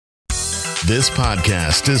This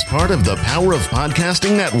podcast is part of the Power of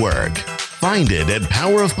Podcasting Network. Find it at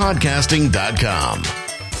powerofpodcasting.com.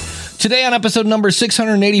 Today on episode number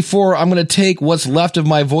 684, I'm going to take what's left of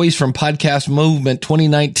my voice from Podcast Movement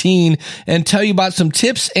 2019 and tell you about some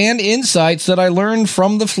tips and insights that I learned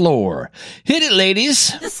from the floor. Hit it,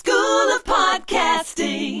 ladies. The School of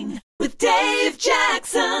Podcasting with Dave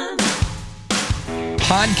Jackson.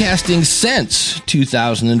 Podcasting since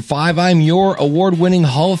 2005. I'm your award-winning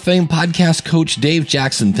Hall of Fame podcast coach, Dave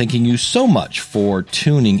Jackson, thanking you so much for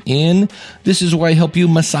tuning in. This is where I help you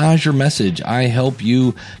massage your message. I help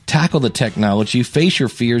you tackle the technology, face your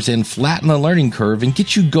fears, and flatten the learning curve and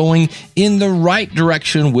get you going in the right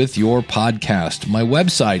direction with your podcast. My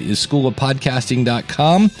website is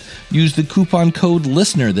schoolofpodcasting.com. Use the coupon code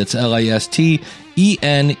LISTENER, that's LISTENER,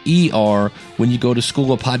 when you go to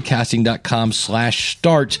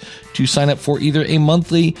schoolofpodcasting.com/start to sign up for either a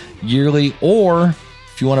monthly, yearly, or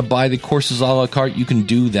if you want to buy the courses a la carte, you can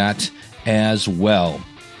do that as well.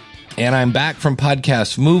 And I'm back from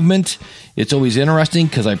Podcast Movement. It's always interesting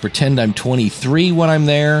because I pretend I'm 23 when I'm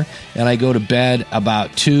there, and I go to bed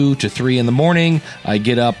about 2 to 3 in the morning. I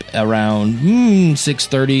get up around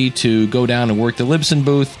 6:30 to go down and work the Libsyn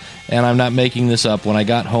booth, and I'm not making this up. When I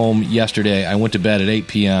got home yesterday, I went to bed at 8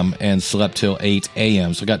 p.m. and slept till 8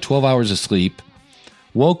 a.m. So I got 12 hours of sleep,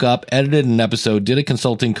 woke up, edited an episode, did a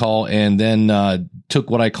consulting call, and then took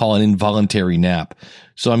what I call an involuntary nap.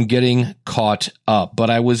 So I'm getting caught up. But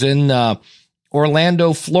I was in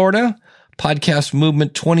Orlando, Florida, Podcast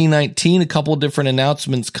Movement 2019, a couple of different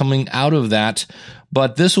announcements coming out of that.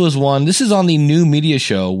 But this was one. This is on the New Media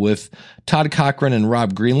Show with Todd Cochran and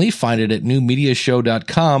Rob Greenlee. Find it at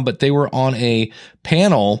newmediashow.com. But they were on a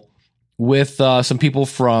panel with some people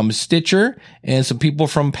from Stitcher and some people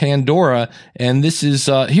from Pandora. And this is,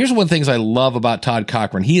 here's one of the things I love about Todd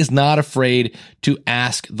Cochran. He is not afraid to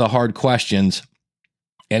ask the hard questions.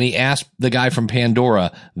 And he asked the guy from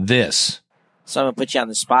Pandora this. So I'm going to put you on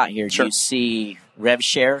the spot here. Sure. Do you see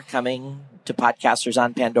RevShare coming to podcasters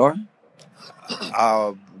on Pandora?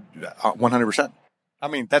 100%. I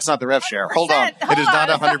mean, that's not the RevShare. Hold on. It is not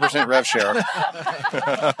 100% RevShare.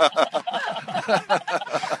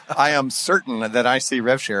 I am certain that I see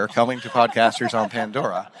RevShare coming to podcasters on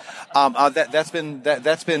Pandora.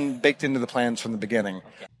 That's been baked into the plans from the beginning.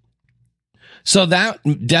 So that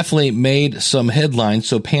definitely made some headlines.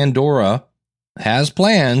 So Pandora has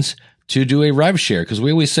plans to do a rev share, because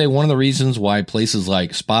we always say one of the reasons why places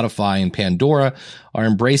like Spotify and Pandora are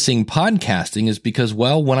embracing podcasting is because,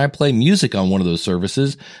 well, when I play music on one of those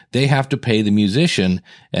services, they have to pay the musician.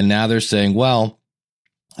 And now they're saying, well,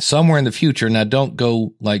 somewhere in the future, now don't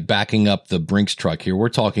go like backing up the Brinks truck here. We're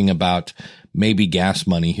talking about maybe gas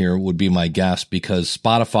money here would be my guess, because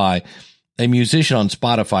Spotify, a musician on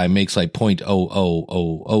Spotify makes like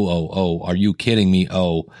 0.00000. Are you kidding me?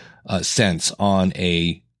 Cents on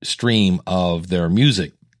a stream of their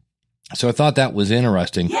music. So I thought that was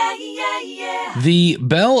interesting. Yeah. The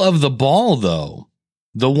belle of the ball, though,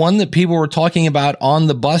 the one that people were talking about on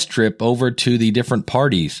the bus trip over to the different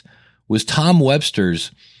parties, was Tom Webster's.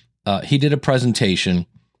 He did a presentation,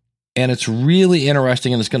 and it's really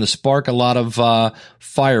interesting, and it's going to spark a lot of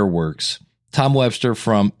fireworks. Tom Webster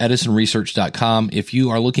from EdisonResearch.com. If you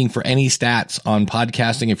are looking for any stats on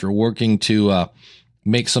podcasting, if you're working to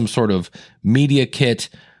make some sort of media kit,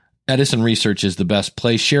 Edison Research is the best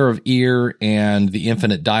place. Share of Ear and the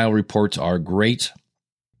Infinite Dial reports are great.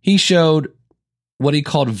 He showed what he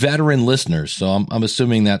called veteran listeners. So I'm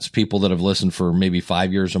assuming that's people that have listened for maybe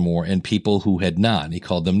 5 years or more, and people who had not. He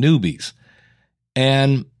called them newbies.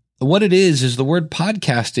 And what it is the word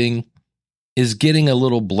podcasting is getting a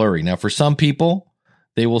little blurry. Now, for some people,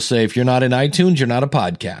 they will say, if you're not in iTunes, you're not a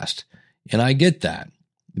podcast. And I get that,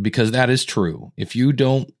 because that is true. If you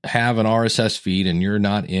don't have an RSS feed and you're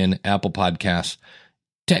not in Apple Podcasts,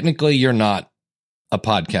 technically you're not a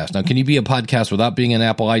podcast. Now, can you be a podcast without being in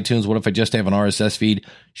Apple iTunes? What if I just have an RSS feed?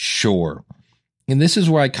 Sure. And this is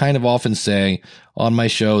where I kind of often say on my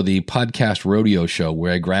show, the Podcast Rodeo Show,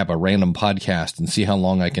 where I grab a random podcast and see how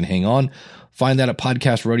long I can hang on. Find that at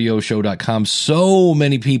podcastrodeoshow.com. So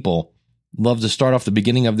many people love to start off the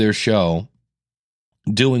beginning of their show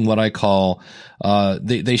doing what I call,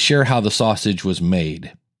 they share how the sausage was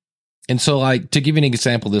made. And so, like, to give you an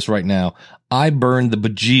example of this right now, I burned the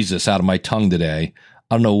bejesus out of my tongue today.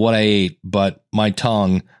 I don't know what I ate, but my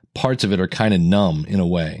tongue, parts of it are kind of numb in a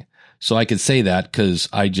way. So I could say that because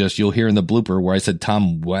you'll hear in the blooper where I said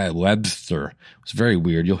Tom Webster. It's very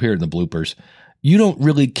weird. You'll hear it in the bloopers. You don't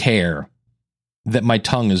really care that my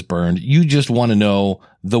tongue is burned. You just want to know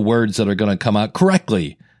the words that are going to come out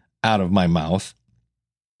correctly out of my mouth.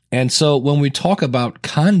 And so when we talk about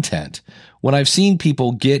content, when I've seen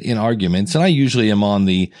people get in arguments, and I usually am on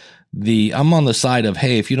I'm on the side of,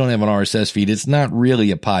 hey, if you don't have an RSS feed, it's not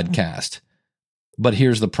really a podcast. But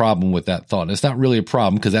here's the problem with that thought. It's not really a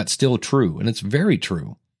problem because that's still true, and it's very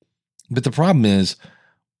true. But the problem is,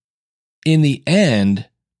 in the end,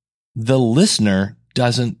 the listener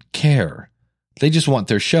doesn't care. They just want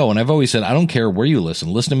their show. And I've always said, I don't care where you listen.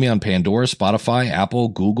 Listen to me on Pandora, Spotify, Apple,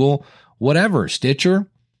 Google, whatever, Stitcher.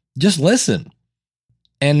 Just listen.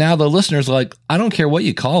 And now the listener's like, I don't care what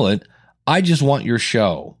you call it. I just want your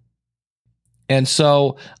show. And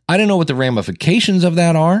so I don't know what the ramifications of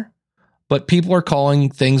that are, but people are calling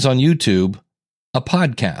things on YouTube a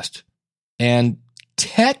podcast. And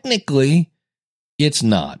technically, it's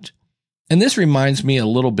not. And this reminds me a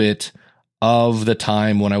little bit of the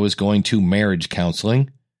time when I was going to marriage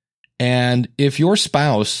counseling. And if your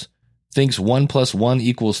spouse thinks 1 + 1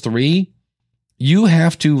 = 3, you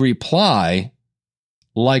have to reply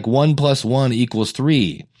like 1 + 1 =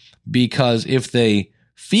 3. Because if they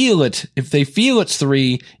feel it's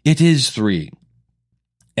 3, it is 3.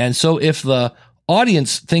 And so if the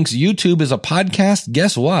audience thinks YouTube is a podcast,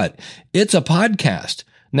 guess what? It's a podcast.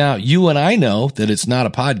 Now, you and I know that it's not a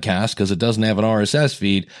podcast because it doesn't have an RSS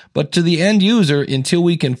feed, but to the end user, until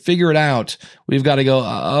we can figure it out, we've got to go,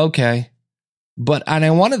 okay.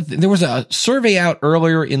 There was a survey out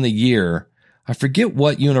earlier in the year. I forget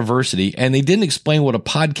what university, and they didn't explain what a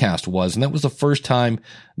podcast was. And that was the first time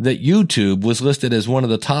that YouTube was listed as one of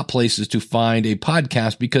the top places to find a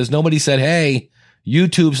podcast because nobody said, hey,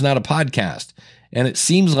 YouTube's not a podcast. And it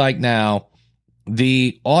seems like now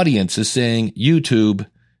the audience is saying YouTube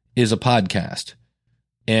is a podcast.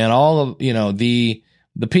 And all of,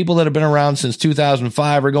 the people that have been around since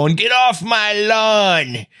 2005 are going, get off my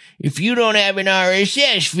lawn. If you don't have an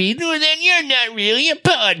RSS feed, well, then you're not really a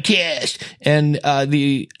podcast. And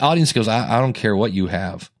the audience goes, I don't care what you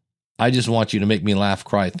have. I just want you to make me laugh,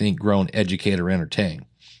 cry, think, groan, educate, or entertain.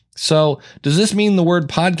 So does this mean the word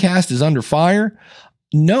podcast is under fire?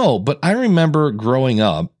 No, but I remember growing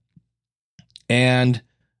up and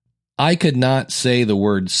I could not say the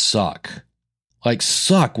word suck. Like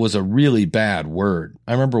suck was a really bad word.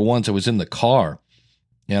 I remember once I was in the car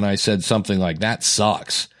and I said something like, that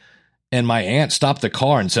sucks. And my aunt stopped the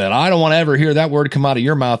car and said, I don't want to ever hear that word come out of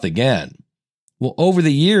your mouth again. Well, over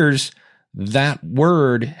the years, that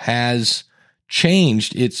word has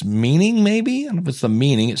changed its meaning, maybe. I don't know if it's the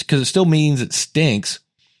meaning. It's because it still means it stinks.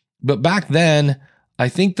 But back then, I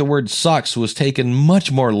think the word sucks was taken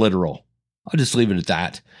much more literal. I'll just leave it at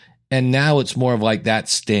that. And now it's more of like, that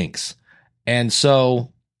stinks. And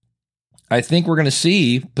so I think we're going to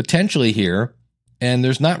see potentially here, and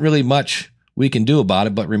there's not really much we can do about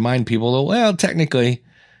it, but remind people that, well, technically,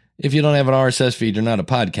 if you don't have an RSS feed, you're not a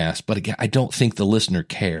podcast. But again, I don't think the listener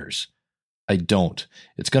cares. I don't.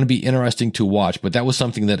 It's going to be interesting to watch, but that was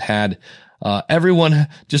something that had everyone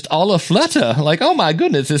just all aflutter. Like, oh my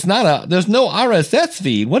goodness, there's no RSS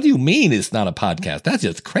feed. What do you mean it's not a podcast? That's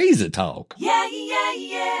just crazy talk.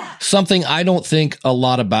 Yeah. Something I don't think a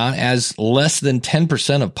lot about, as less than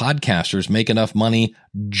 10% of podcasters make enough money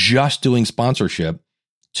just doing sponsorship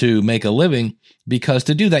to make a living, because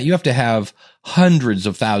to do that, you have to have hundreds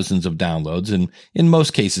of thousands of downloads. And in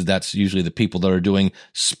most cases, that's usually the people that are doing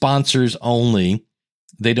sponsors only.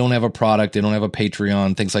 They don't have a product. They don't have a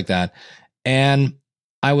Patreon, things like that. And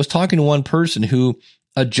I was talking to one person who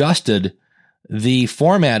adjusted the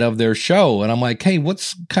format of their show. And I'm like, hey,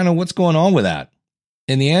 what's going on with that?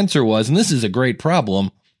 And the answer was, and this is a great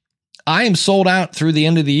problem, I am sold out through the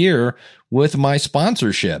end of the year with my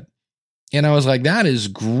sponsorship. And I was like, that is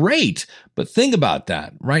great. But think about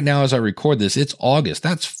that. Right now, as I record this, it's August.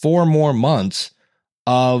 That's 4 more months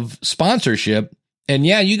of sponsorship. And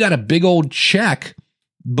yeah, you got a big old check,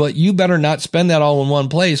 but you better not spend that all in one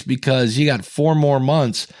place, because you got 4 more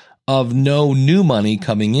months of no new money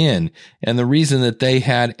coming in. And the reason that they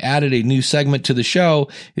had added a new segment to the show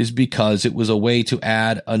is because it was a way to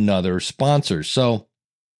add another sponsor. So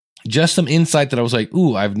just some insight that I was like,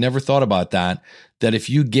 ooh, I've never thought about that if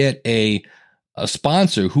you get a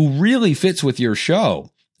sponsor who really fits with your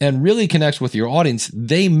show and really connects with your audience,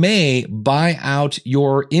 they may buy out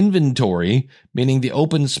your inventory, meaning the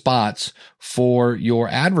open spots for your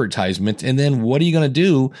advertisement. And then what are you going to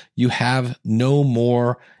do? You have no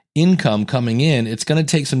more income coming in. It's going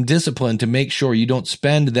to take some discipline to make sure you don't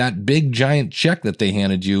spend that big giant check that they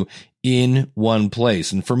handed you in one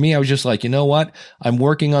place. And for me, I was just like, you know what? I'm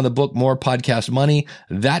working on the book, More Podcast Money.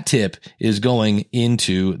 That tip is going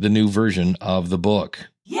into the new version of the book.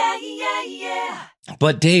 Yeah.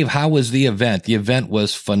 But Dave, how was the event? The event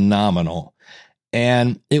was phenomenal.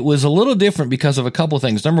 And it was a little different because of a couple of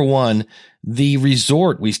things. Number one, the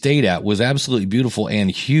resort we stayed at was absolutely beautiful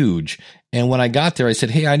and huge. And when I got there, I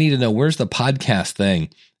said, hey, I need to know, where's the podcast thing?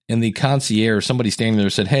 And the concierge, somebody standing there,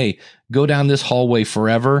 said, hey, go down this hallway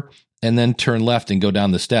forever and then turn left and go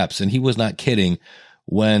down the steps. And he was not kidding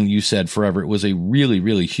when you said forever. It was a really,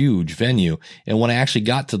 really huge venue. And when I actually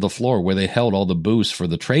got to the floor where they held all the booths for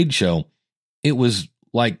the trade show, it was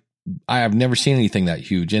like, I have never seen anything that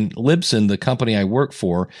huge. And Libsyn, the company I work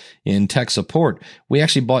for in tech support, we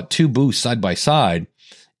actually bought 2 booths side by side,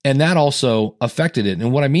 and that also affected it.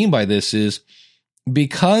 And what I mean by this is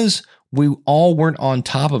because we all weren't on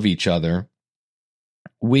top of each other,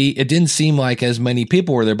 it didn't seem like as many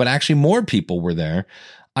people were there, but actually more people were there.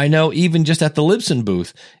 I know even just at the Libsyn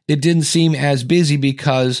booth, it didn't seem as busy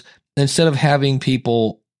because instead of having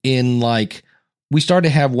people in we started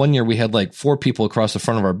to have one year, we had 4 people across the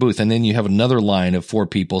front of our booth, and then you have another line of 4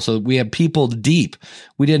 people. So we had people deep.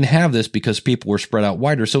 We didn't have this because people were spread out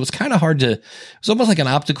wider. So it's kind of hard to, it's almost like an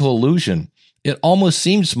optical illusion. It almost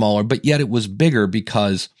seemed smaller, but yet it was bigger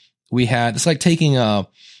because it's like taking a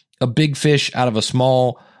big fish out of a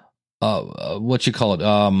small,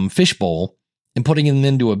 fish bowl and putting them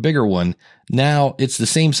into a bigger one. Now it's the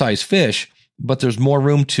same size fish, but there's more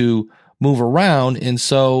room to move around. And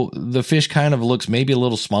so the fish kind of looks maybe a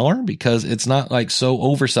little smaller because it's not so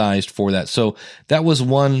oversized for that. So that was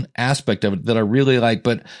one aspect of it that I really like.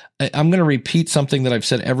 But I'm going to repeat something that I've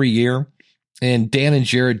said every year. And Dan and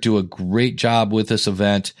Jared do a great job with this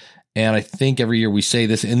event. And I think every year we say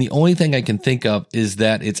this. And the only thing I can think of is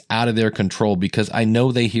that it's out of their control because I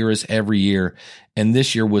know they hear us every year. And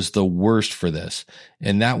this year was the worst for this.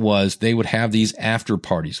 And that was they would have these after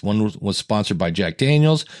parties. One was sponsored by Jack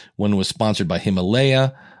Daniels. One was sponsored by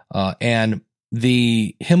Himalaya. And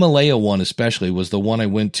the Himalaya one especially was the one I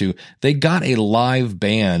went to. They got a live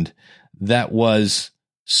band that was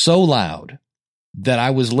so loud that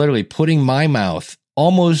I was literally putting my mouth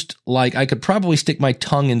almost like I could probably stick my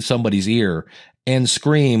tongue in somebody's ear and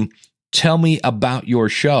scream, tell me about your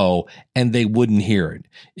show, and they wouldn't hear it.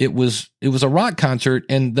 It was a rock concert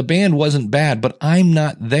and the band wasn't bad, but I'm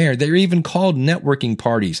not there. They're even called networking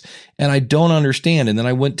parties and I don't understand. And then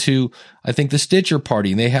I went to, I think, the Stitcher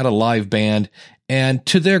party and they had a live band, and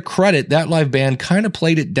to their credit, that live band kind of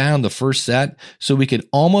played it down the first set so we could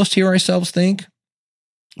almost hear ourselves think.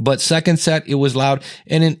 But second set, it was loud.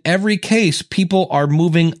 And in every case, people are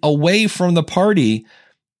moving away from the party.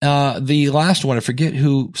 The last one, I forget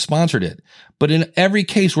who sponsored it, but in every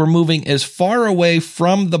case, we're moving as far away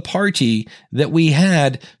from the party that we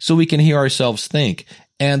had so we can hear ourselves think.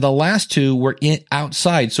 And the last 2 were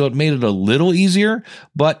outside, so it made it a little easier,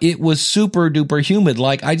 but it was super duper humid.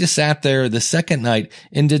 I just sat there the second night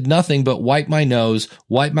and did nothing but wipe my nose,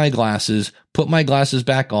 wipe my glasses, put my glasses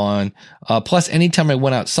back on. Plus, anytime I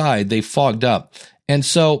went outside, they fogged up. And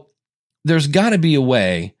so there's got to be a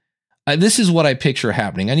way. This is what I picture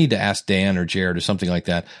happening. I need to ask Dan or Jared or something like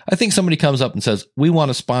that. I think somebody comes up and says, we want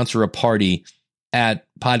to sponsor a party at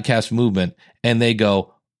Podcast Movement, and they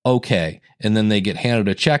go, okay. And then they get handed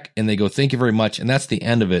a check and they go, thank you very much. And that's the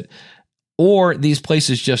end of it. Or these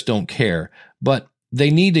places just don't care, but they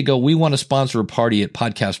need to go, we want to sponsor a party at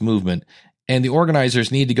Podcast Movement. And the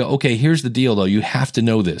organizers need to go, okay, here's the deal though. You have to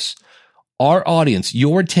know this. Our audience,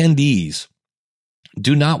 your attendees,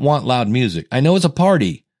 do not want loud music. I know it's a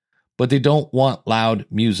party, but they don't want loud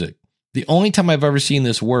music. The only time I've ever seen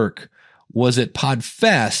this work was at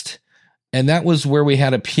Podfest, and that was where we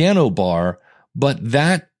had a piano bar, but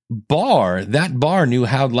that bar knew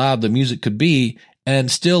how loud the music could be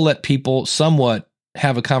and still let people somewhat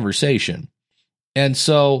have a conversation. And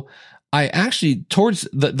so I actually, towards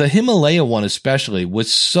the Himalaya one especially,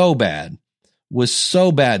 was so bad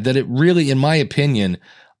that it really, in my opinion,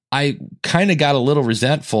 I kind of got a little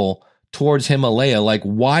resentful towards Himalaya.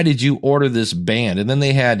 Why did you order this band? And then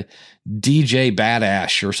they had DJ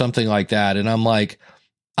Badash or something like that. And I'm like,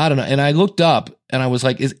 I don't know. And I looked up and I was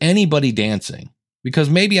like, is anybody dancing?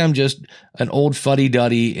 Because maybe I'm just an old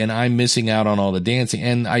fuddy-duddy and I'm missing out on all the dancing.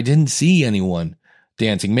 And I didn't see anyone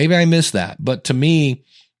dancing. Maybe I missed that. But to me,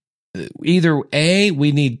 either A,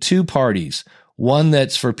 we need 2 parties. One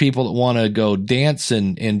that's for people that want to go dance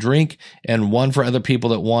and drink, and one for other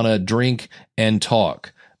people that want to drink and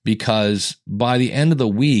talk. Because by the end of the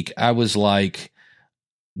week, I was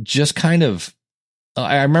just kind of,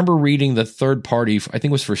 I remember reading the third party, I think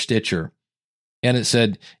it was for Stitcher. And it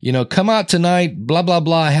said, come out tonight, blah, blah,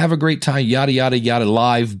 blah, have a great time, yada, yada, yada,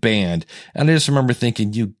 live band. And I just remember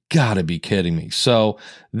thinking, you gotta be kidding me. So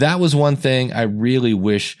that was one thing I really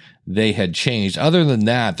wish they had changed. Other than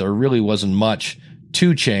that, there really wasn't much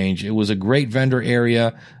to change. It was a great vendor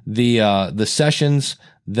area. The sessions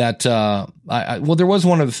that, well, there was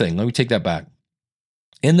one other thing. Let me take that back.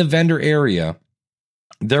 In the vendor area,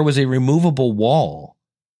 there was a removable wall.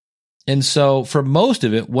 And so for most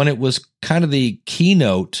of it, when it was kind of the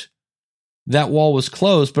keynote, that wall was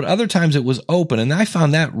closed, but other times it was open. And I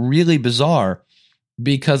found that really bizarre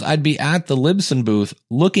because I'd be at the Libsyn booth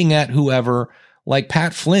looking at whoever, like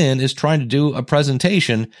Pat Flynn, is trying to do a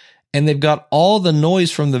presentation, and they've got all the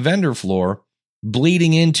noise from the vendor floor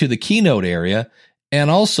bleeding into the keynote area. And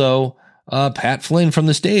also, Pat Flynn from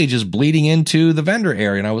the stage is bleeding into the vendor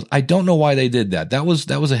area. And I don't know why they did that. That was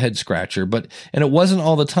a head scratcher, and it wasn't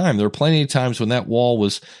all the time. There were plenty of times when that wall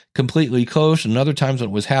was completely closed and other times when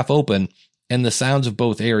it was half open and the sounds of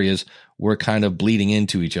both areas were kind of bleeding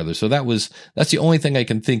into each other. So that's the only thing I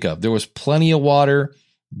can think of. There was plenty of water.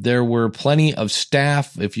 There were plenty of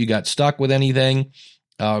staff if you got stuck with anything.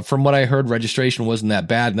 From what I heard, registration wasn't that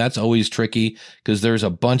bad, and that's always tricky because there's a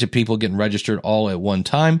bunch of people getting registered all at one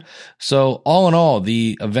time. So all in all,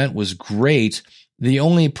 the event was great. The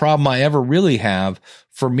only problem I ever really have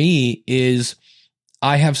for me is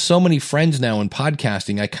I have so many friends now in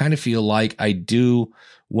podcasting. I kind of feel like I do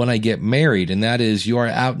when I get married, and that is you are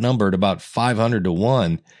outnumbered about 500 to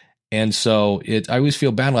 1. And so I always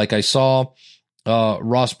feel bad. Like I saw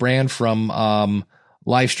Ross Brand from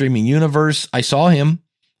Live Streaming Universe. I saw him.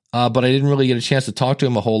 But I didn't really get a chance to talk to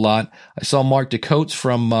him a whole lot. I saw Mark DeCoates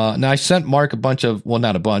from, now I sent Mark not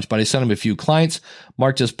a bunch, but I sent him a few clients.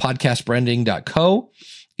 Mark does podcastbranding.co.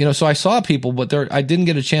 So I saw people, but I didn't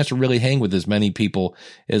get a chance to really hang with as many people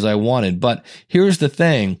as I wanted. But here's the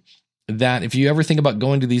thing, that if you ever think about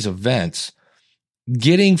going to these events,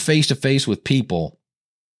 getting face to face with people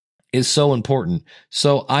is so important.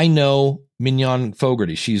 So I know Mignon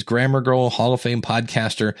Fogarty. She's Grammar Girl, Hall of Fame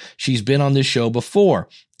podcaster. She's been on this show before.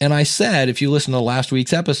 And I said, if you listen to last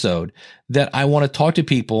week's episode, that I want to talk to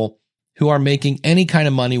people who are making any kind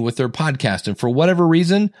of money with their podcast. And for whatever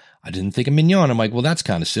reason, I didn't think of Mignon. I'm like, well, that's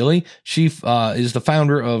kind of silly. She is the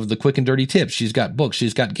founder of the Quick and Dirty Tips. She's got books.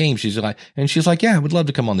 She's got games. She's like, yeah, I would love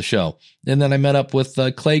to come on the show. And then I met up with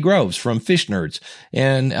Clay Groves from Fish Nerds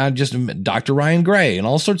and Dr. Ryan Gray and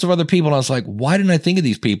all sorts of other people. And I was like, why didn't I think of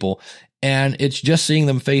these people? And it's just seeing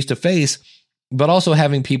them face to face, but also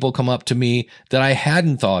having people come up to me that I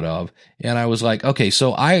hadn't thought of. And I was like, okay,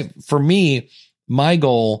 so for me, my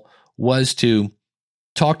goal was to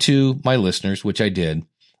talk to my listeners, which I did.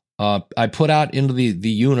 I put out into the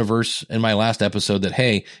universe in my last episode that,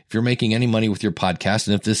 hey, if you're making any money with your podcast,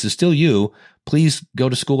 and if this is still you, please go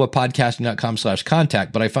to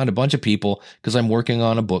schoolofpodcasting.com/contact. But I found a bunch of people because I'm working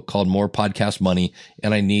on a book called More Podcast Money,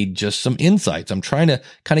 and I need just some insights. I'm trying to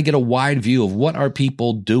kind of get a wide view of what are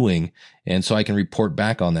people doing, and so I can report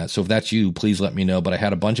back on that. So if that's you, please let me know. But I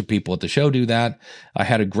had a bunch of people at the show do that. I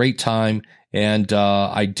had a great time, and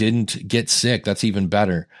I didn't get sick. That's even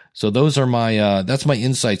better. So those are that's my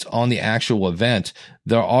insights on the actual event.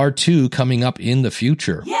 There are 2 coming up in the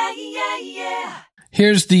future. Yeah.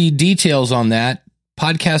 Here's the details on that.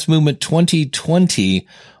 Podcast Movement 2020,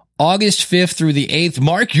 August 5th through the 8th.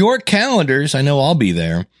 Mark your calendars. I know I'll be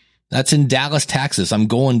there. That's in Dallas, Texas. I'm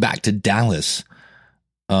going back to Dallas,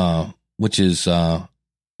 which is,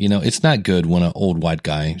 it's not good when an old white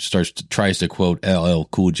guy tries to quote LL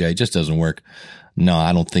Cool J. It just doesn't work. No,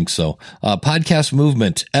 I don't think so. Podcast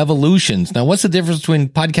Movement Evolutions. Now, what's the difference between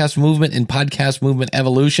Podcast Movement and Podcast Movement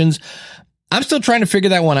Evolutions? I'm still trying to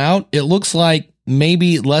figure that one out. It looks like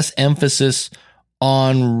maybe less emphasis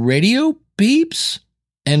on radio beeps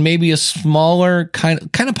and maybe a smaller kind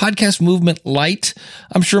of Podcast Movement light.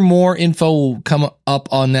 I'm sure more info will come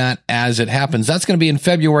up on that as it happens. That's going to be in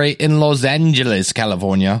February in Los Angeles,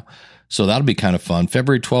 California. So that'll be kind of fun.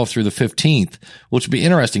 February 12th through the 15th, which will be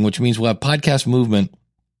interesting, which means we'll have Podcast Movement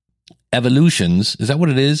Evolutions. Is that what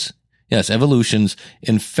it is? Yes, Evolutions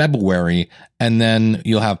in February. And then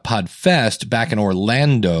you'll have PodFest back in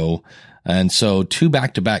Orlando. And so 2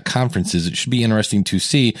 back-to-back conferences. It should be interesting to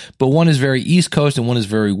see. But one is very East Coast and one is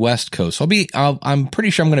very West Coast. So I'm pretty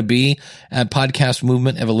sure I'm going to be at Podcast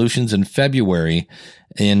Movement Evolutions in February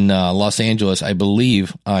in Los Angeles. I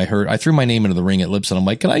believe I threw my name into the ring at Libsyn. I'm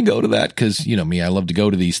like, can I go to that? Because you know me, I love to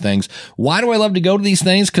go to these things. Why do I love to go to these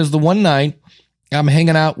things? Because the one night I'm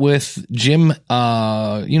hanging out with Jim,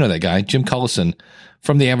 that guy, Jim Cullison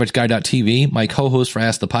from TheAverageGuy.tv, my co-host for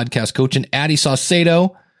Ask the Podcast Coach, and Addy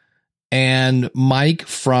Saucedo, and Mike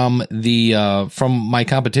from my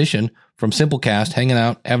competition from Simplecast, hanging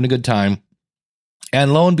out, having a good time.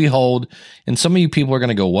 And lo and behold, and some of you people are going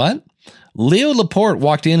to go, what? Leo Laporte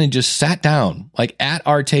walked in and just sat down, like at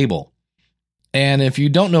our table. And if you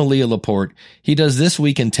don't know Leo Laporte, he does This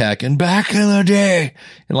Week in Tech. And back in the day,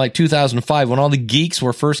 in like 2005, when all the geeks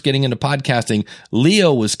were first getting into podcasting,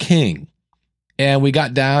 Leo was king. And we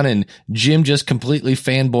got down and Jim just completely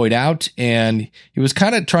fanboyed out, and he was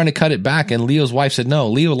kind of trying to cut it back. And Leo's wife said, no,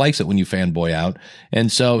 Leo likes it when you fanboy out.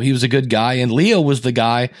 And so he was a good guy. And Leo was the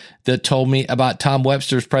guy that told me about Tom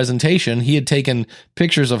Webster's presentation. He had taken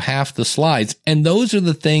pictures of half the slides. And those are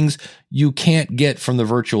the things you can't get from the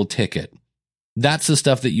virtual ticket. That's the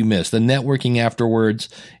stuff that you miss, the networking afterwards.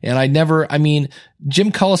 And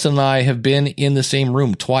Jim Cullis and I have been in the same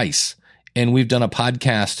room twice, and we've done a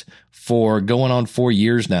podcast for going on 4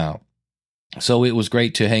 years now. So it was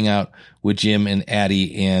great to hang out with Jim and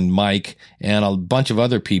Addie and Mike and a bunch of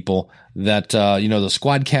other people that, the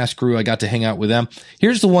Squadcast crew. I got to hang out with them.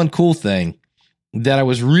 Here's the one cool thing that I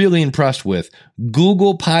was really impressed with.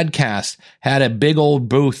 Google Podcasts had a big old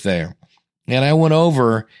booth there, and I went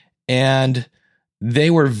over, and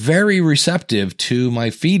they were very receptive to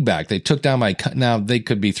my feedback. They took down now they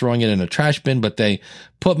could be throwing it in a trash bin, but they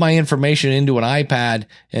put my information into an iPad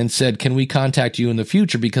and said, can we contact you in the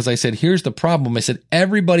future? Because I said, here's the problem. I said,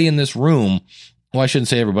 everybody in this room, well, I shouldn't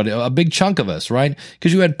say everybody, a big chunk of us, right?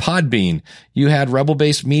 Because you had Podbean, you had Rebel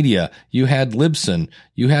Based Media, you had Libsyn,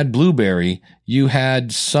 you had Blueberry, you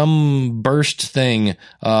had some burst thing.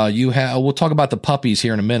 We'll talk about the puppies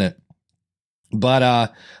here in a minute.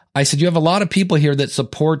 But, I said, you have a lot of people here that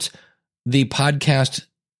support the podcast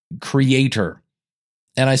creator.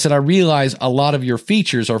 And I said, I realize a lot of your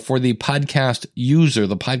features are for the podcast user,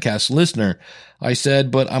 the podcast listener. I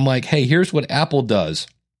said, but I'm like, hey, here's what Apple does.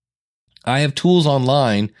 I have tools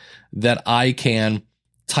online that I can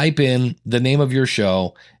type in the name of your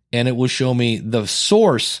show, and it will show me the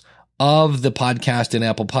source of the podcast in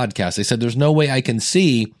Apple Podcasts. I said, there's no way I can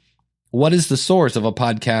see what is the source of a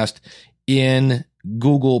podcast in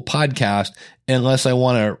Google Podcast unless I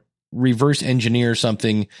want to reverse engineer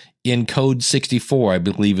something in Code 64, I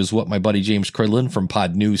believe is what my buddy James Cridlin from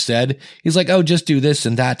Pod News said. He's like, oh, just do this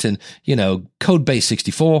and that and, Code Base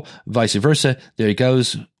 64, vice versa. There he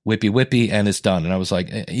goes, whippy, and it's done. And I was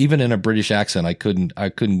like, even in a British accent, I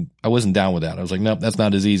wasn't down with that. I was like, nope, that's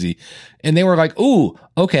not as easy. And they were like, ooh,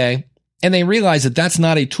 okay. And they realized that that's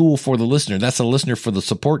not a tool for the listener. That's a listener for the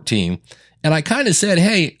support team. And I kind of said,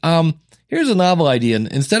 hey, here's a novel idea. And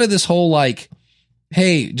instead of this whole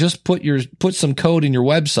hey, just put some code in your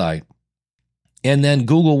website and then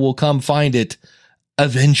Google will come find it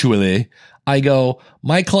eventually. I go,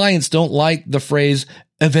 my clients don't like the phrase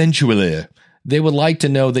eventually. They would like to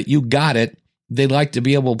know that you got it. They'd like to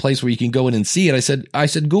be able to a place where you can go in and see it. I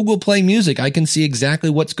said, Google Play Music. I can see exactly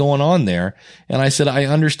what's going on there. And I said, I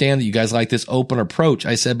understand that you guys like this open approach.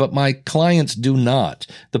 I said, but my clients do not.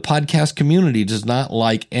 The podcast community does not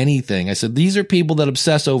like anything. I said, these are people that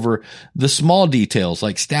obsess over the small details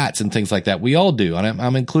like stats and things like that. We all do. And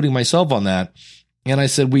I'm including myself on that. And I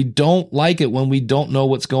said, we don't like it when we don't know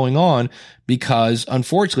what's going on because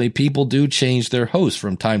unfortunately people do change their hosts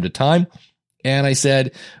from time to time. And I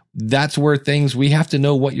said, that's where we have to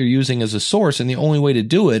know what you're using as a source. And the only way to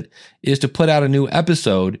do it is to put out a new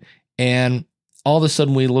episode. And all of a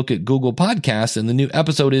sudden we look at Google Podcasts and the new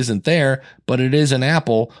episode isn't there, but it is in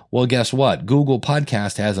Apple. Well, guess what? Google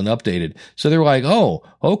Podcast hasn't updated. So they were like, oh,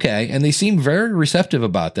 okay. And they seemed very receptive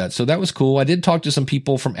about that. So that was cool. I did talk to some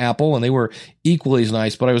people from Apple and they were equally as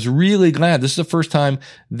nice, but I was really glad. This is the first time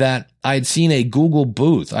that I'd seen a Google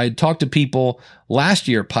booth. I had talked to people last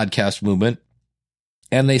year at Podcast Movement.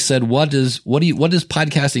 And they said, what does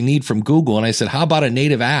podcasting need from Google? And I said, how about a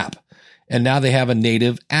native app? And now they have a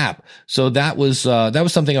native app. So that was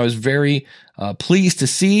something I was very pleased to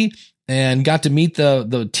see and got to meet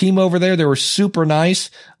the team over there. They were super nice.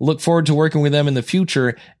 Look forward to working with them in the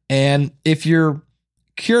future. And if you're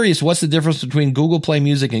curious, what's the difference between Google Play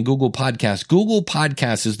Music and Google Podcasts? Google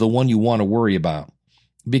Podcasts is the one you want to worry about.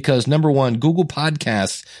 Because number one, Google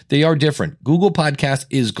Podcasts, they are different. Google Podcasts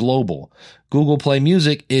is global. Google Play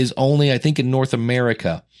Music is only, I think, in North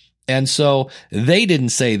America. And so they didn't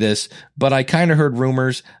say this, but I kind of heard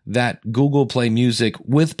rumors that Google Play Music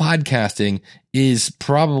with podcasting is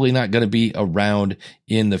probably not going to be around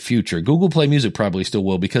in the future. Google Play Music probably still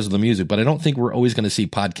will because of the music, but I don't think we're always going to see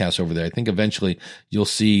podcasts over there. I think eventually you'll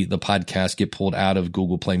see the podcast get pulled out of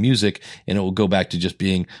Google Play Music and it will go back to just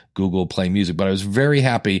being Google Play Music. But I was very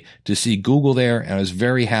happy to see Google there, and I was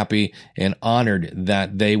very happy and honored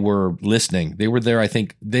that they were listening. They were there. I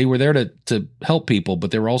think they were there to help people,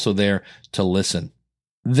 but they were also there to listen.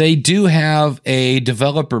 They do have a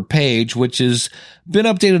developer page, which has been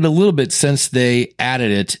updated a little bit since they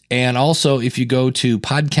added it. And also, if you go to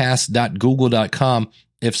podcast.google.com,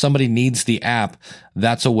 if somebody needs the app,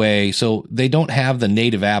 that's a way. So they don't have the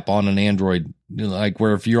native app on an Android, like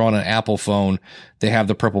where if you're on an Apple phone, they have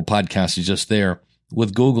the Purple Podcast is just there.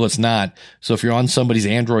 With Google, it's not. So if you're on somebody's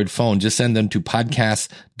Android phone, just send them to podcast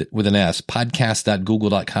with an S,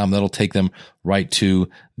 podcast.google.com. That'll take them right to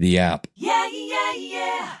the app. Yeah, yeah,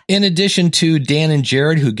 yeah. In addition to Dan and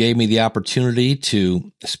Jared, who gave me the opportunity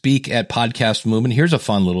to speak at Podcast Movement, here's a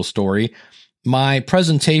fun little story. My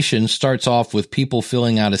presentation starts off with people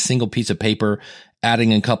filling out a single piece of paper,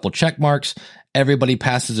 adding a couple check marks. Everybody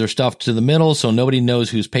passes their stuff to the middle, so nobody knows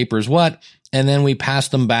whose paper is what. And then we pass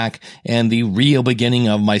them back, and the real beginning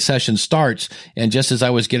of my session starts. And just as I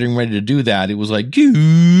was getting ready to do that, it was like,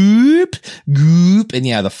 goop, goop. And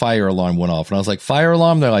yeah, the fire alarm went off. And I was like, fire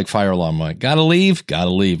alarm? They're like, fire alarm. I'm like, gotta leave,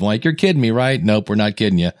 gotta leave. I'm like, you're kidding me, right? Nope, we're not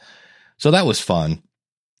kidding you. So that was fun.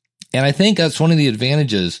 And I think that's one of the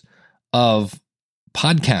advantages of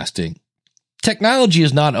podcasting. Technology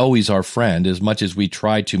is not always our friend as much as we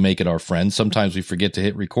try to make it our friend. Sometimes we forget to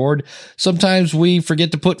hit record. Sometimes we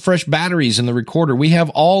forget to put fresh batteries in the recorder. We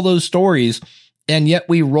have all those stories, and yet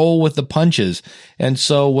we roll with the punches. And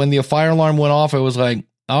so when the fire alarm went off, I was like,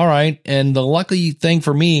 all right. And the lucky thing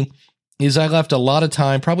for me is I left a lot of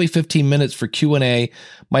time, probably 15 minutes for Q&A.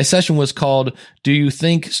 My session was called, Do You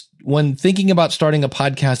Think, When Thinking About Starting a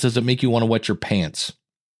Podcast, Does It Make You Want to Wet Your Pants?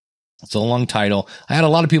 It's a long title. I had a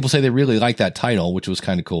lot of people say they really liked that title, which was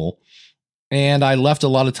kind of cool. And I left a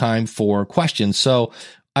lot of time for questions. So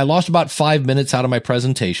I lost about 5 minutes out of my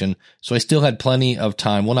presentation. So I still had plenty of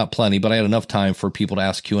time. Well, not plenty, but I had enough time for people to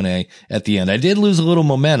ask Q&A at the end. I did lose a little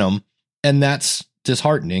momentum, and that's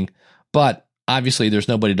disheartening. But obviously, there's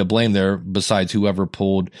nobody to blame there besides whoever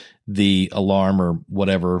pulled the alarm or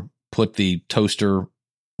whatever, put the toaster,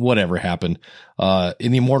 whatever happened.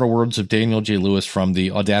 In the immortal words of Daniel J. Lewis from the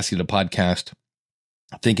Audacity to Podcast,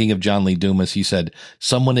 thinking of John Lee Dumas, he said,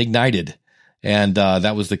 someone ignited. And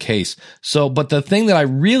that was the case. So, but the thing that I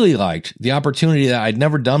really liked, the opportunity that I'd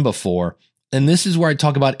never done before, and this is where I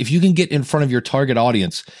talk about if you can get in front of your target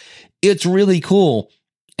audience, it's really cool.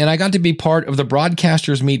 And I got to be part of the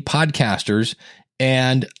Broadcasters Meet Podcasters.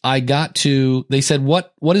 And I got to, they said,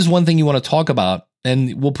 what is one thing you want to talk about?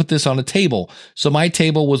 And we'll put this on a table. So my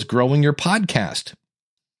table was growing your podcast.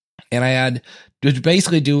 And I had to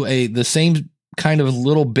basically do the same kind of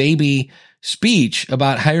little baby speech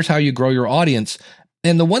about here's how you grow your audience.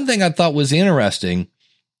 And the one thing I thought was interesting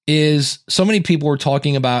is so many people were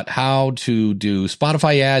talking about how to do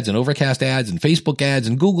Spotify ads and Overcast ads and Facebook ads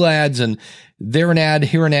and Google ads and there an ad,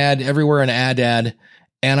 here an ad, everywhere an ad.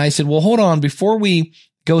 And I said, well, hold on, before we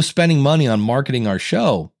go spending money on marketing our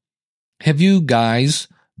show, have you guys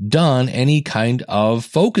done any kind of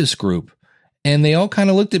focus group? And they all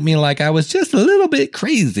kind of looked at me like I was just a little bit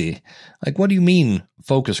crazy. Like, what do you mean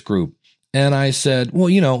focus group? And I said,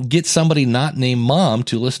 well, get somebody not named Mom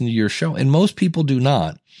to listen to your show. And most people do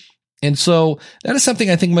not. And so that is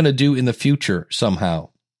something I think I'm going to do in the future somehow.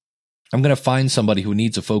 I'm going to find somebody who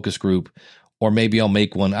needs a focus group, or maybe I'll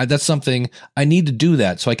make one. That's something I need to do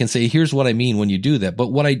that so I can say, here's what I mean when you do that. But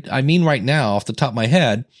what I mean right now off the top of my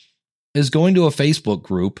head is going to a Facebook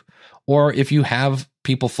group, or if you have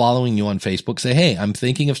people following you on Facebook, say, hey, I'm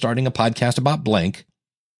thinking of starting a podcast about blank.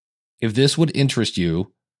 If this would interest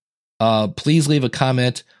you, please leave a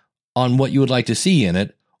comment on what you would like to see in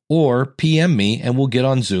it, or PM me and we'll get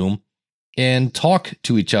on Zoom and talk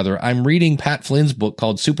to each other. I'm reading Pat Flynn's book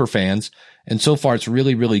called Superfans, and so far it's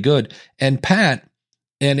really, really good. And Pat,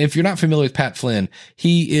 and if you're not familiar with Pat Flynn,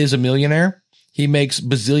 he is a millionaire. He makes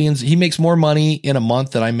bazillions. He makes more money in a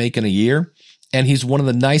month than I make in a year. And he's one of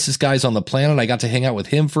the nicest guys on the planet. I got to hang out with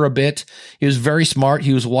him for a bit. He was very smart.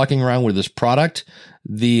 He was walking around with this product.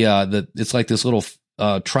 It's like this little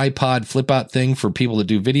tripod flip out thing for people to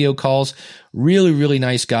do video calls. Really, really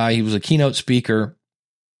nice guy. He was a keynote speaker.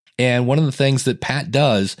 And one of the things that Pat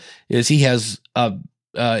does is he has an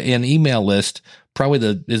email list,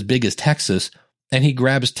 probably as big as Texas. And he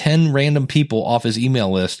grabs 10 random people off his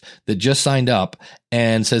email list that just signed up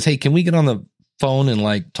and says, hey, can we get on the phone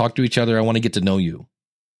and talk to each other? I want to get to know you.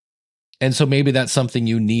 And so maybe that's something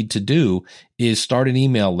you need to do is start an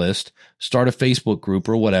email list, start a Facebook group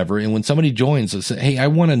or whatever. And when somebody joins, say, hey, I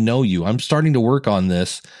want to know you. I'm starting to work on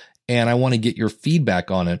this and I want to get your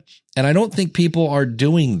feedback on it. And I don't think people are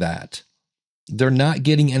doing that. They're not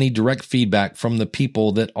getting any direct feedback from the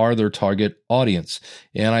people that are their target audience.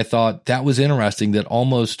 And I thought that was interesting that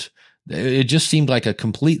it just seemed like a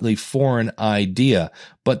completely foreign idea.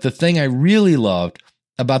 But the thing I really loved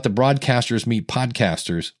about the Broadcasters Meet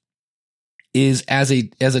Podcasters is as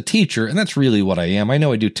a teacher, and that's really what I am. I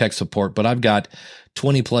know I do tech support, but I've got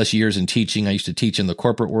 20 plus years in teaching. I used to teach in the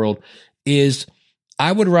corporate world.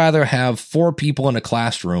 I would rather have 4 people in a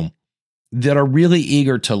classroom that are really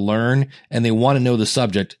eager to learn and they want to know the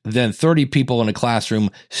subject than 30 people in a classroom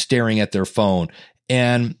staring at their phone.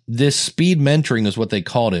 And this speed mentoring is what they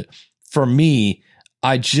called it. For me,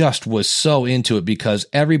 I just was so into it because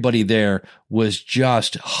everybody there was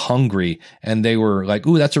just hungry and they were like,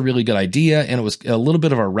 ooh, that's a really good idea. And it was a little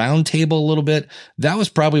bit of a round table, a little bit. That was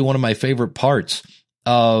probably one of my favorite parts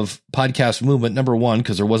of Podcast Movement. Number one,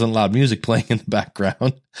 because there wasn't loud music playing in the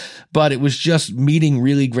background, but it was just meeting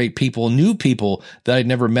really great people, new people that I'd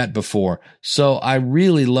never met before. So I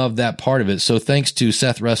really loved that part of it. So thanks to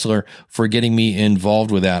Seth Ressler for getting me involved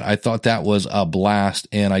with that. I thought that was a blast.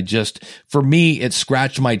 And for me, it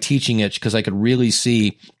scratched my teaching itch because I could really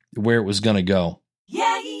see where it was going to go.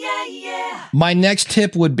 Yeah, yeah, yeah. My next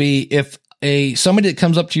tip would be if somebody that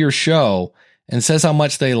comes up to your show and says how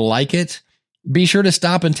much they like it, be sure to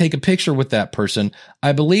stop and take a picture with that person.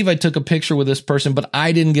 I believe I took a picture with this person, but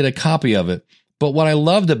I didn't get a copy of it. But what I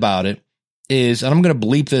loved about it is, and I'm going to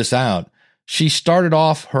bleep this out, she started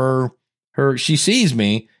off she sees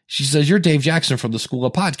me. She says, "You're Dave Jackson from the School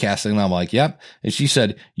of Podcasting." And I'm like, "Yep." And she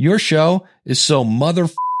said, "Your show is so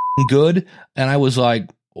good." And I was like,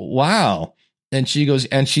 wow. And she goes,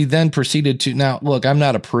 and she then proceeded to, now look, I'm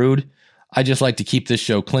not a prude. I just like to keep this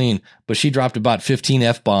show clean, but she dropped about 15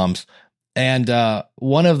 F-bombs. And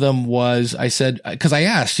one of them was, I said, because I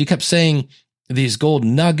asked, she kept saying these gold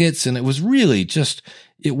nuggets, and it was really just,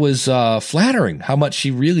 it was flattering how much she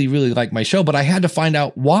really, really liked my show. But I had to find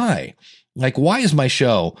out why. Like, why is my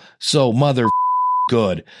show so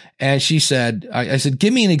good? And she said, I said,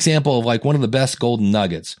 give me an example of like one of the best golden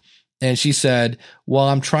nuggets. And she said, well,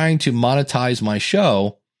 I'm trying to monetize my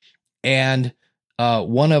show. And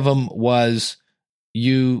one of them was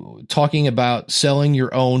you talking about selling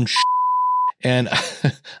your own And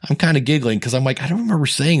I'm kind of giggling because I'm like, I don't remember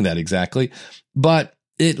saying that exactly, but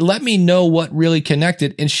it let me know what really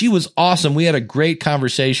connected. And she was awesome. We had a great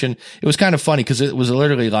conversation. It was kind of funny because it was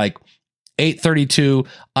literally like 8:32.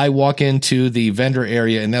 I walk into the vendor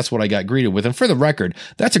area and that's what I got greeted with. And for the record,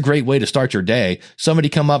 that's a great way to start your day. Somebody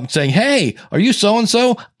come up and saying, "Hey, are you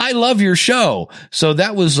so-and-so? I love your show." So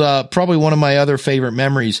that was probably one of my other favorite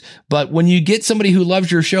memories. But when you get somebody who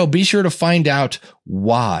loves your show, be sure to find out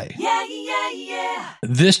why. Yeah, yeah, yeah.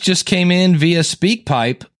 This just came in via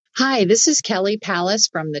SpeakPipe. Hi, this is Kelly Pallas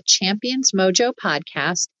from the Champions Mojo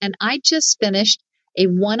podcast, and I just finished a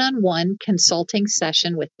one-on-one consulting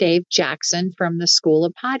session with Dave Jackson from the School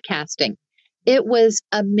of Podcasting. It was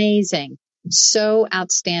amazing, so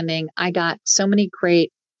outstanding. I got so many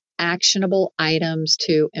great actionable items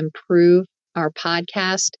to improve our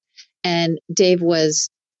podcast, and Dave was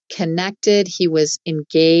connected. He was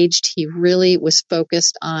engaged. He really was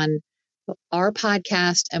focused on our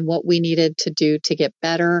podcast and what we needed to do to get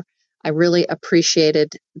better. I really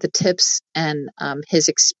appreciated the tips and his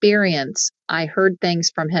experience. I heard things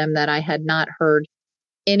from him that I had not heard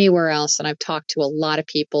anywhere else, and I've talked to a lot of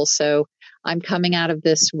people. So I'm coming out of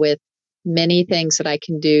this with many things that I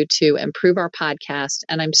can do to improve our podcast,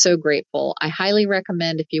 and I'm so grateful. I highly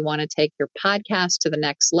recommend, if you want to take your podcast to the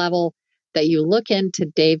next level, that you look into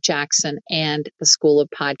Dave Jackson and the School of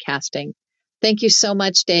Podcasting. Thank you so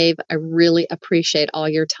much, Dave. I really appreciate all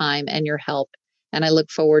your time and your help. And I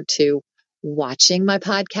look forward to watching my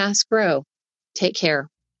podcast grow. Take care.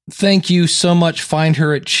 Thank you so much. Find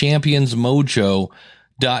her at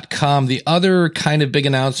championsmojo.com. The other kind of big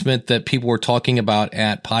announcement that people were talking about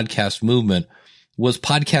at Podcast Movement was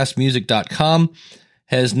podcastmusic.com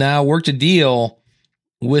has now worked a deal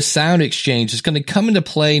with Sound Exchange. It's going to come into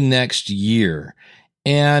play next year.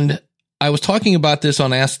 And I was talking about this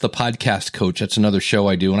on Ask the Podcast Coach. That's another show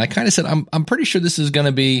I do. And I kind of said, I'm pretty sure this is going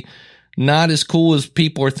to be not as cool as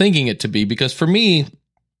people are thinking it to be, because for me,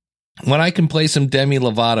 when I can play some Demi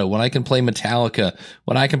Lovato, when I can play Metallica,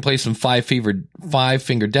 when I can play some Five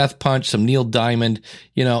Finger Death Punch, some Neil Diamond,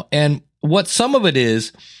 and what some of it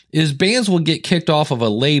is bands will get kicked off of a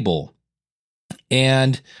label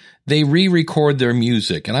and they re-record their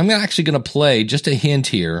music. And I'm actually going to play just a hint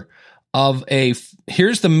here of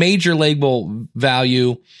here's the major label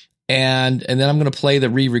value, and then I'm going to play the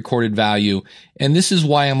re-recorded value. And this is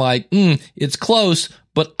why I'm like, it's close,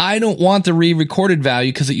 but I don't want the re-recorded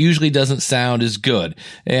value because it usually doesn't sound as good.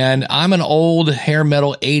 And I'm an old hair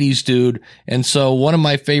metal 80s dude. And so one of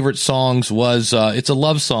my favorite songs was, it's a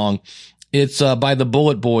love song. It's by the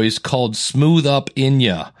Bullet Boys called Smooth Up In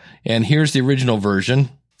Ya. And here's the original version.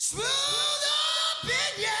 Smooth up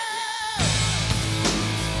in ya.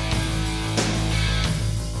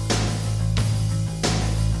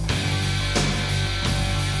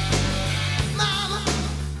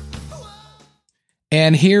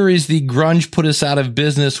 And here is the grunge put us out of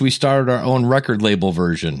business. We started our own record label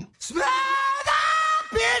version. Smell the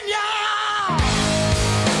piña.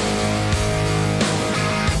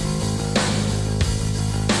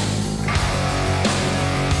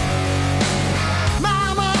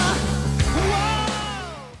 Mama, whoa.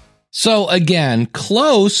 So again,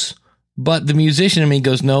 close, but the musician in me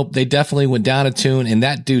goes, nope, they definitely went down a tune, and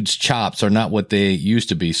that dude's chops are not what they used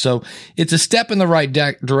to be. So it's a step in the right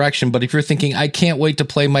direction, but if you're thinking, I can't wait to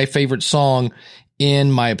play my favorite song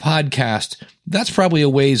in my podcast, that's probably a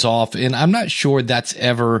ways off, and I'm not sure that's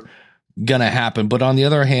ever going to happen. But on the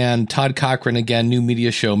other hand, Todd Cochran, again, New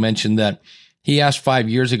Media Show, mentioned that he asked 5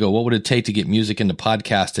 years ago, what would it take to get music into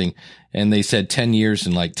podcasting? And they said 10 years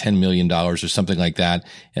and like $10 million or something like that.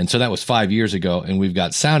 And so that was 5 years ago, and we've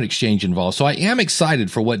got Sound Exchange involved. So I am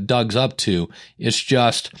excited for what Doug's up to. It's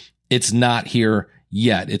just, it's not here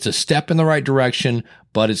yet. It's a step in the right direction,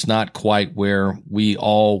 but it's not quite where we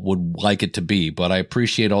all would like it to be. But I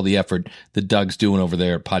appreciate all the effort that Doug's doing over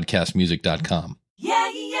there at podcastmusic.com.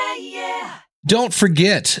 Yeah, yeah, yeah. Don't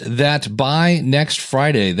forget that by next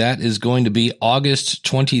Friday, that is going to be August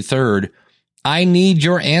 23rd, I need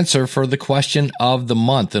your answer for the question of the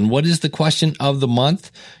month. And what is the question of the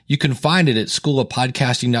month? You can find it at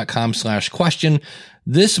schoolofpodcasting.com/question.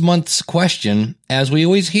 This month's question, as we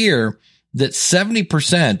always hear, that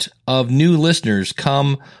 70% of new listeners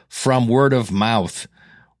come from word of mouth.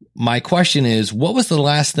 My question is, what was the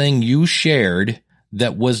last thing you shared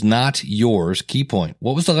that was not yours? Key point.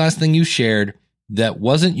 What was the last thing you shared that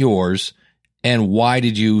wasn't yours, and why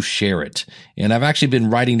did you share it? And I've actually been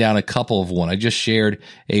writing down a couple of one. I just shared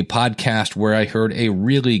a podcast where I heard a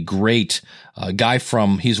really great guy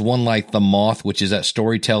from, he's one like The Moth, which is that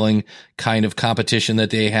storytelling kind of competition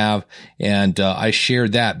that they have. And I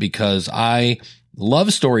shared that because I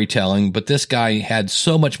love storytelling, but this guy had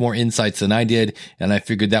so much more insights than I did, and I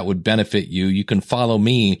figured that would benefit you. You can follow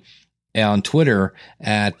me on Twitter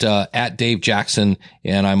at Dave Jackson,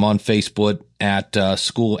 and I'm on Facebook at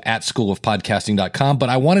schoolofpodcasting.com. But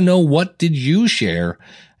I want to know, what did you share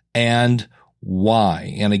and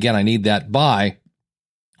why? And again, I need that by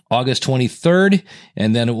August 23rd,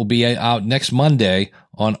 and then it will be out next Monday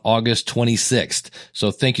on August 26th.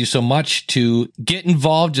 So thank you so much. To get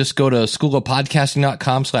involved, just go to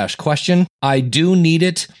schoolofpodcasting.com/question. I do need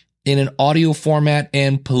it in an audio format,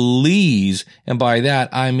 and please, and by that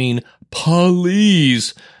I mean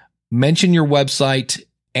please, mention your website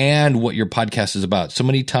and what your podcast is about. So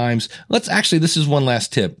many times, this is one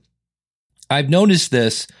last tip. I've noticed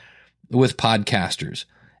this with podcasters,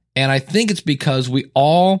 and I think it's because we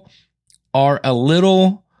all are a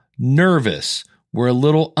little nervous. We're a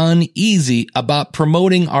little uneasy about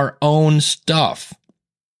promoting our own stuff.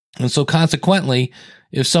 And so consequently,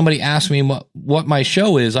 if somebody asks me what my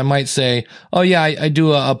show is, I might say, oh yeah, I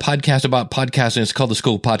do a podcast about podcasting. It's called the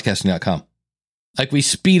schoolofpodcasting.com. Like, we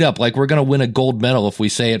speed up, like we're going to win a gold medal if we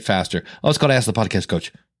say it faster. Oh, it's called Ask the Podcast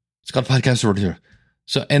Coach. It's called Podcast Order.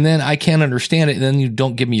 So, and then I can't understand it. And then you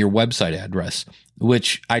don't give me your website address,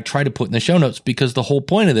 which I try to put in the show notes, because the whole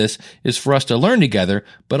point of this is for us to learn together,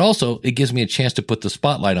 but also it gives me a chance to put the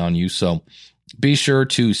spotlight on you. So be sure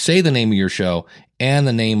to say the name of your show and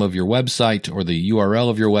the name of your website or the URL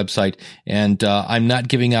of your website. And I'm not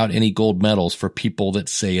giving out any gold medals for people that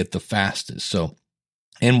say it the fastest. So,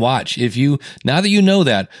 and watch, now that you know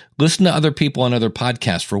that, listen to other people on other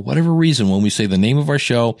podcasts. For whatever reason, when we say the name of our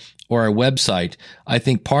show or our website, I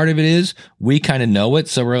think part of it is we kind of know it.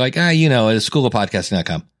 So we're like, it's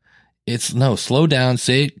schoolofpodcasting.com. Slow down,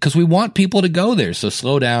 say it, because we want people to go there. So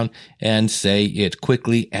slow down and say it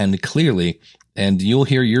quickly and clearly. And you'll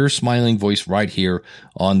hear your smiling voice right here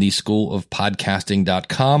on the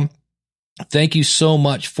schoolofpodcasting.com. Thank you so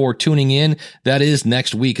much for tuning in. That is,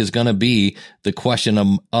 next week is going to be the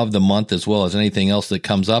question of the month, as well as anything else that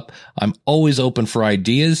comes up. I'm always open for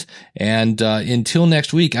ideas. And until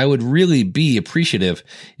next week, I would really be appreciative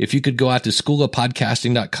if you could go out to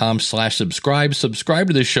schoolofpodcasting.com/subscribe, subscribe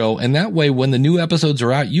to the show. And that way, when the new episodes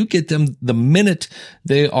are out, you get them the minute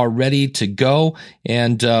they are ready to go.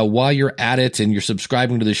 And while you're at it and you're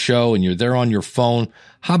subscribing to the show and you're there on your phone,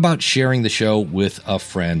 how about sharing the show with a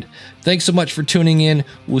friend? Thanks so much for tuning in.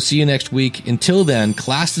 We'll see you next week. Until then,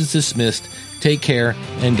 class is dismissed. Take care,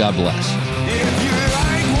 and God bless. If you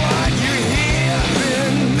like what you hear,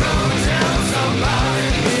 then go tell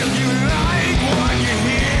somebody. If you like what you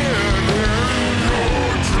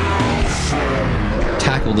hear,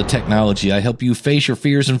 Tackle the technology. I help you face your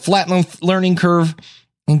fears and flatten the learning curve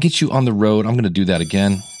and get you on the road. I'm going to do that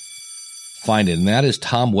again. Find it, and that is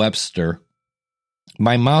Tom Webster.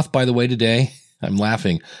 My mouth, by the way, today, I'm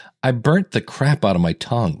laughing. I burnt the crap out of my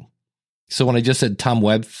tongue. So when I just said Tom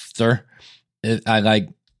Webster,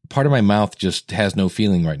 part of my mouth just has no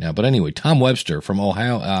feeling right now. But anyway, Tom Webster from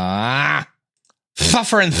Ohio.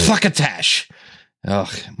 Fuffer and Thuckatash. Ugh,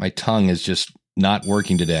 my tongue is just not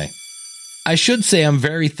working today. I should say I'm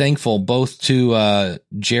very thankful both to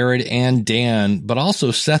Jared and Dan, but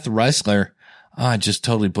also Seth Reisler. Oh, I just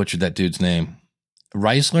totally butchered that dude's name.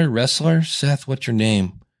 Wrestler? Seth, what's your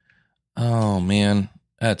name? Oh, man.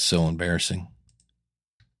 That's so embarrassing.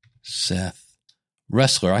 Seth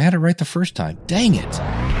Wrestler. I had it right the first time. Dang it.